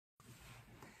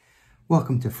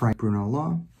Welcome to Frank Bruno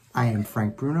Law. I am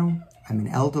Frank Bruno. I'm an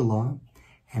elder law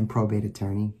and probate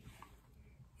attorney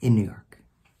in New York.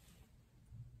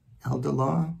 Elder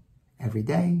law, every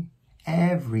day,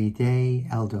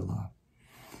 elder law.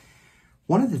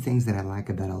 One of the things that I like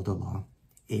about elder law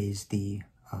is the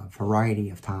variety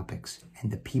of topics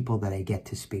and the people that I get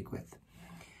to speak with.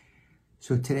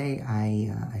 So today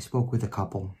I spoke with a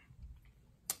couple,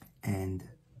 and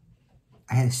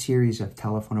I had a series of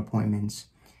telephone appointments,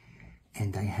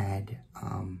 and I had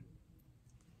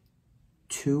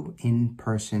 2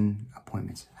 in-person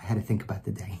appointments. I had to think about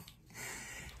the day.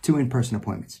 2 in-person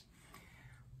appointments.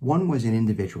 One was an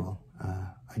individual,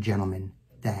 a gentleman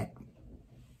that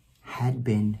had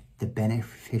been the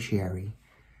beneficiary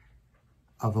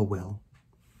of a will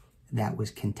that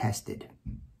was contested.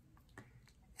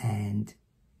 And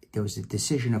there was a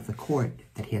decision of the court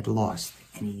that he had lost,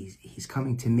 and he's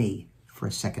coming to me for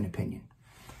a second opinion.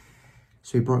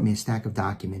 So he brought me a stack of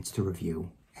documents to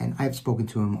review, and I've spoken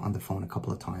to him on the phone a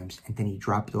couple of times, and then he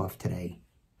dropped off today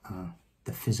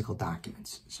the physical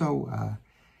documents. So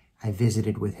I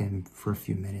visited with him for a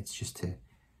few minutes,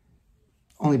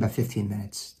 only about 15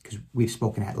 minutes, because we've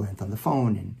spoken at length on the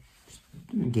phone and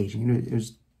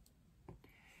engaging.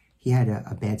 He had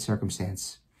a bad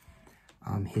circumstance.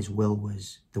 His will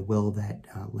was the will that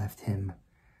left him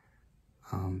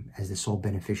as the sole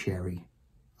beneficiary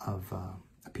of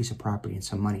a piece of property and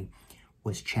some money,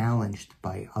 was challenged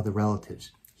by other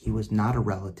relatives. He was not a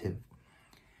relative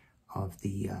of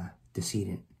the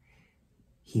decedent.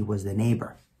 He was the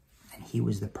neighbor, and he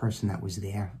was the person that was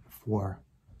there for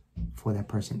that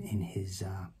person in his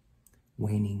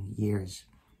waning years.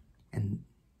 And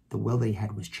the will that he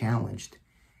had was challenged,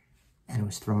 and it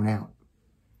was thrown out.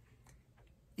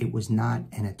 It was not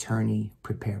an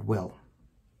attorney-prepared will.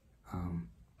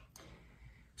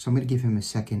 So I'm going to give him a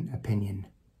second opinion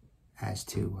as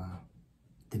to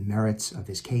the merits of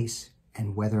his case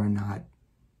and whether or not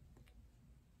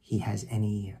he has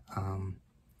any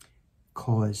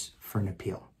cause for an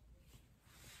appeal.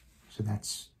 So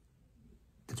that's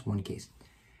one case.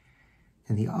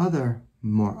 And the other,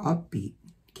 more upbeat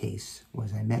case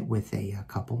was I met with a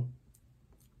couple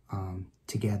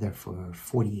together for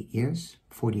 48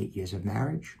 years of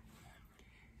marriage,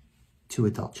 2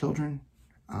 adult children.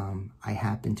 I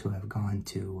happen to have gone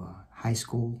to high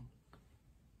school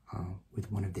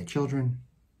with one of their children.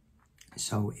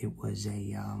 So it was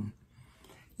a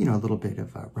little bit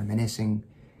of reminiscing.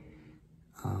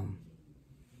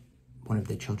 One of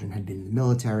their children had been in the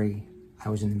military. I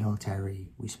was in the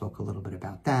military. We spoke a little bit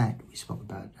about that. We spoke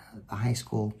about the high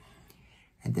school.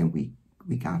 And then we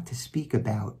got to speak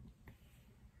about,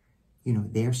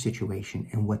 their situation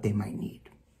and what they might need.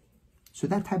 So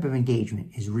that type of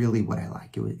engagement is really what I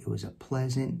like. It was a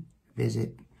pleasant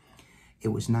visit. It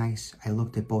was nice. I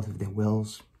looked at both of their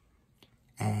wills,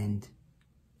 and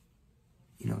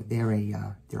they're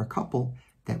a couple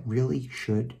that really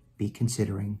should be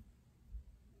considering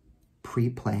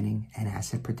pre-planning and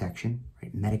asset protection,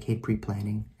 right? Medicaid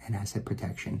pre-planning and asset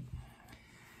protection,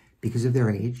 because of their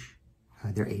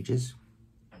ages,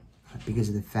 because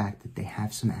of the fact that they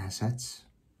have some assets.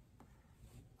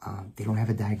 They don't have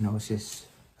a diagnosis.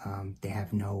 They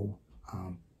have no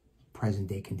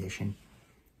present-day condition.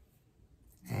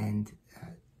 And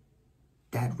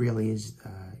that really is,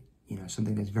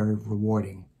 something that's very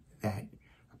rewarding, that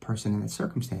a person in that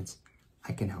circumstance,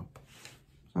 I can help.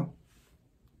 So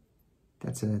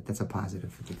that's a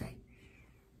positive for today.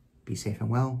 Be safe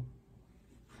and well.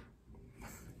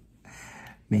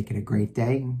 Make it a great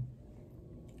day.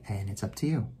 And it's up to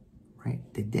you, right?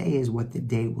 The day is what the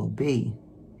day will be.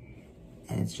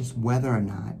 And it's just whether or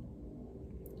not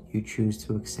you choose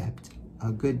to accept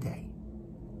a good day.